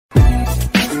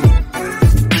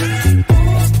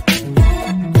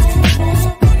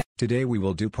Today we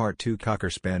will do part 2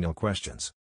 Cocker Spaniel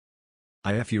questions.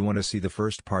 If you want to see the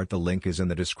first part, the link is in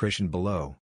the description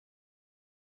below.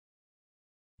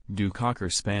 Do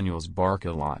Cocker Spaniels bark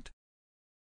a lot?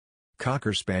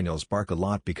 Cocker Spaniels bark a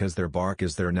lot because their bark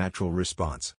is their natural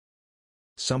response.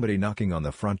 Somebody knocking on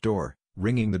the front door,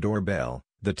 ringing the doorbell,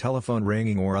 the telephone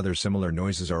ringing or other similar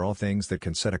noises are all things that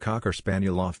can set a Cocker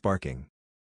Spaniel off barking.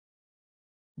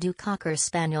 Do Cocker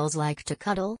Spaniels like to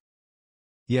cuddle?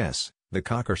 Yes, the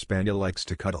Cocker Spaniel likes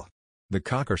to cuddle. The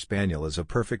Cocker Spaniel is a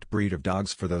perfect breed of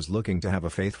dogs for those looking to have a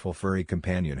faithful furry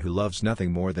companion who loves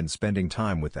nothing more than spending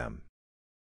time with them.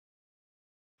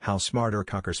 How smart are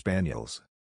Cocker Spaniels?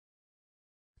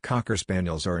 Cocker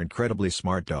Spaniels are incredibly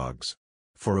smart dogs.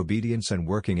 For obedience and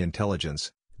working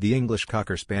intelligence, the English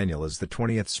Cocker Spaniel is the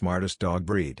 20th smartest dog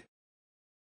breed.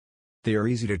 They are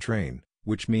easy to train,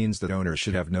 which means that owners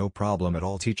should have no problem at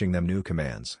all teaching them new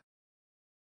commands.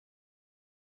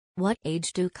 What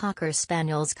age do Cocker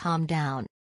Spaniels calm down?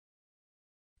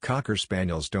 Cocker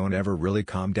Spaniels don't ever really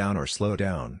calm down or slow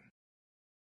down.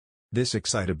 This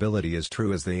excitability is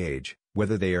true as they age.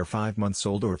 Whether they are 5 months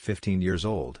old or 15 years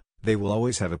old, they will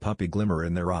always have a puppy glimmer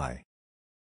in their eye.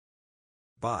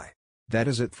 Bye. That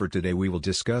is it for today. We will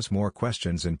discuss more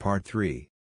questions in part 3.